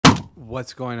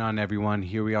What's going on, everyone?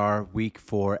 Here we are, week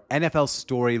 4, NFL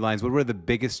storylines. What were the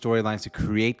biggest storylines to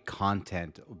create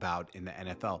content about in the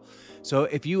NFL? So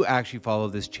if you actually follow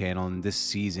this channel and this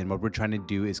season, what we're trying to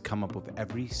do is come up with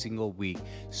every single week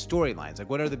storylines. Like,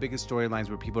 what are the biggest storylines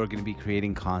where people are going to be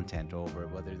creating content over,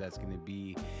 whether that's going to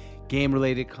be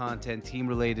game-related content,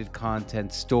 team-related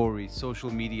content, stories,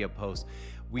 social media posts.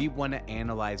 We want to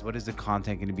analyze what is the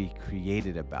content going to be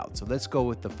created about. So let's go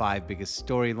with the 5 biggest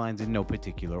storylines in no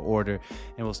particular order.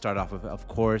 And we'll start off with, of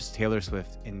course, Taylor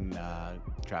Swift and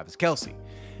Travis Kelce.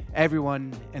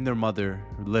 Everyone and their mother,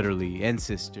 literally, and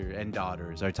sister and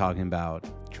daughters are talking about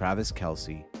Travis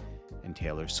Kelce and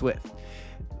Taylor Swift.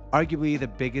 Arguably the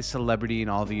biggest celebrity in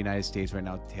all the United States right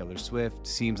now, Taylor Swift.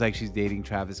 Seems like she's dating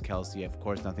Travis Kelce. Of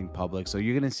course, nothing public. So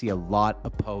you're going to see a lot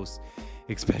of posts,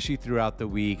 especially throughout the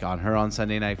week, on her on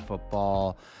Sunday Night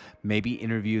Football, maybe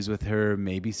interviews with her,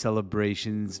 maybe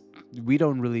celebrations. We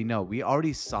don't really know. We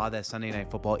already saw that Sunday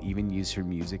Night Football even use her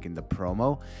music in the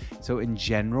promo. So in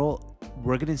general,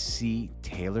 we're going to see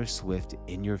Taylor Swift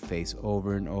in your face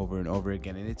over and over and over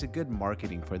again. And it's a good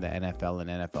marketing for the NFL and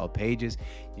NFL pages.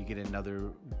 You get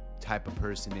another type of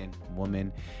person in,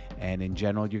 woman, and in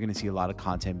general, you're going to see a lot of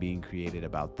content being created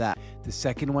about that. The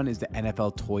second one is the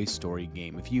NFL Toy Story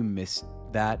game. If you missed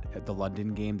that at the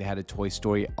London game, they had a Toy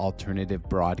Story alternative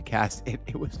broadcast.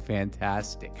 It was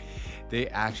fantastic. They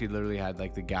actually literally had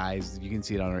like the guys, you can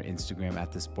see it on our Instagram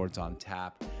at the Sports on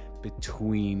Tap,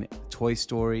 between Toy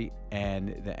Story and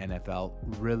the NFL.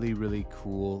 Really, really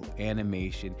cool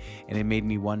animation. And it made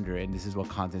me wonder, and this is what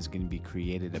content is going to be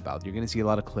created about. You're going to see a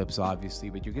lot of clips, obviously,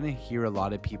 but you're going to hear a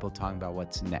lot of people talking about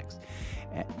what's next.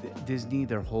 And Disney,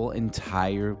 their whole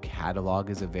entire catalog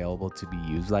is available to be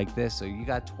used like this. So you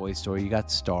got Toy Story, you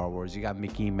got Star Wars, you got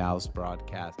Mickey Mouse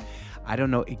broadcast. I don't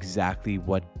know exactly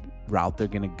what route they're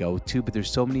going to go to, but there's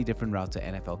so many different routes the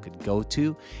NFL could go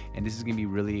to, and this is going to be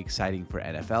really exciting for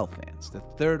NFL fans. The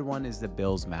third one is the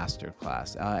Bills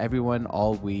Masterclass. Everyone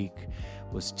all week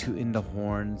was tooting the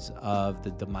horns of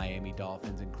the Miami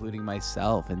Dolphins, including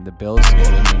myself, and the Bills came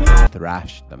and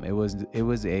thrashed them. It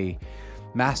was a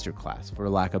masterclass, for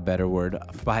lack of a better word,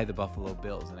 by the Buffalo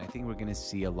Bills. And I think we're going to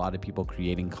see a lot of people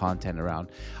creating content around,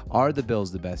 are the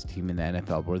Bills the best team in the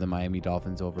NFL? Were the Miami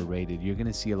Dolphins overrated? You're going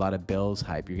to see a lot of Bills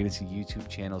hype. You're going to see YouTube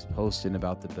channels posting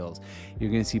about the Bills.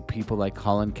 You're going to see people like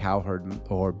Colin Cowherd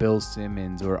or Bill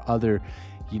Simmons or other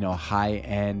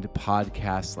high-end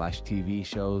podcast / TV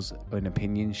shows and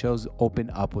opinion shows open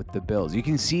up with the Bills. You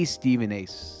can see Stephen A.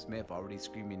 Smith already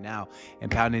screaming now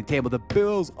and pounding the table, the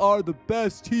Bills are the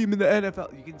best team in the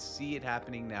NFL. You can see it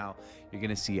happening now. You're going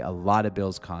to see a lot of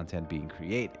Bills content being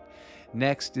created.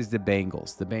 Next is the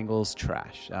Bengals. The Bengals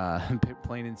trash,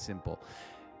 plain and simple.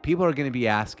 People are going to be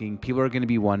asking, people are going to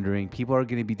be wondering, people are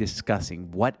going to be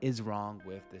discussing what is wrong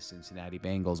with the Cincinnati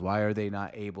Bengals. Why are they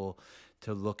not able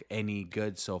to look any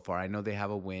good so far? I know they have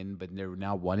a win, but they're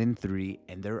now 1-3,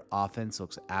 and their offense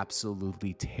looks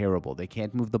absolutely terrible. They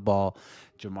can't move the ball.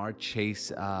 Jamar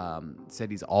Chase said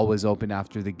he's always open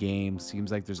after the game.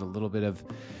 Seems like there's a little bit of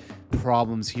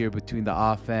problems here between the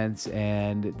offense,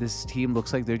 and this team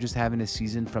looks like they're just having a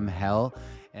season from hell.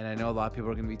 And I know a lot of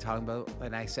people are going to be talking about,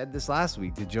 and I said this last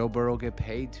week, did Joe Burrow get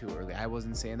paid too early? I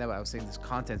wasn't saying that, but I was saying this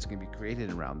content's going to be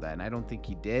created around that, and I don't think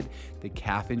he did. The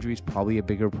calf injury is probably a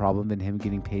bigger problem than him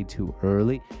getting paid too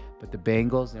early. But the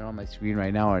Bengals, they're on my screen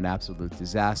right now, are an absolute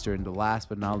disaster. And the last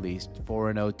but not least,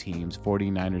 4-0 teams,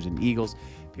 49ers and Eagles.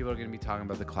 People are going to be talking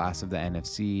about the class of the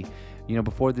NFC.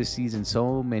 Before this season,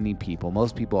 so many people,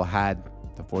 most people had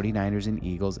the 49ers and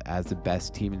Eagles as the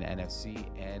best team in the NFC,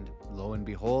 and lo and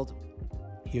behold,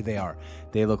 here they are.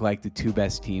 They look like the 2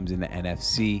 best teams in the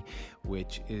NFC,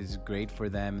 which is great for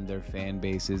them and their fan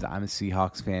bases. I'm a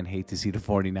Seahawks fan. Hate to see the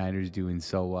 49ers doing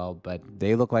so well, but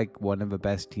they look like one of the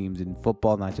best teams in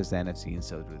football, not just the NFC, and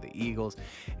so do the Eagles.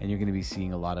 And you're going to be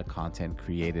seeing a lot of content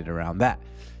created around that.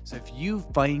 So if you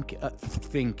think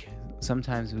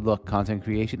sometimes, look, content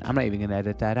creation, I'm not even going to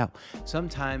edit that out.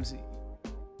 Sometimes,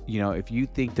 if you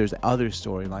think there's other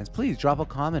storylines, please drop a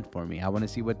comment for me. I want to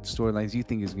see what storylines you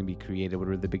think is going to be created. What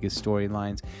are the biggest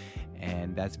storylines?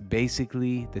 And that's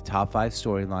basically the top 5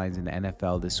 storylines in the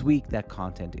NFL this week that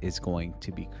content is going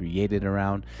to be created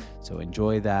around. So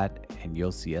enjoy that, and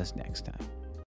you'll see us next time.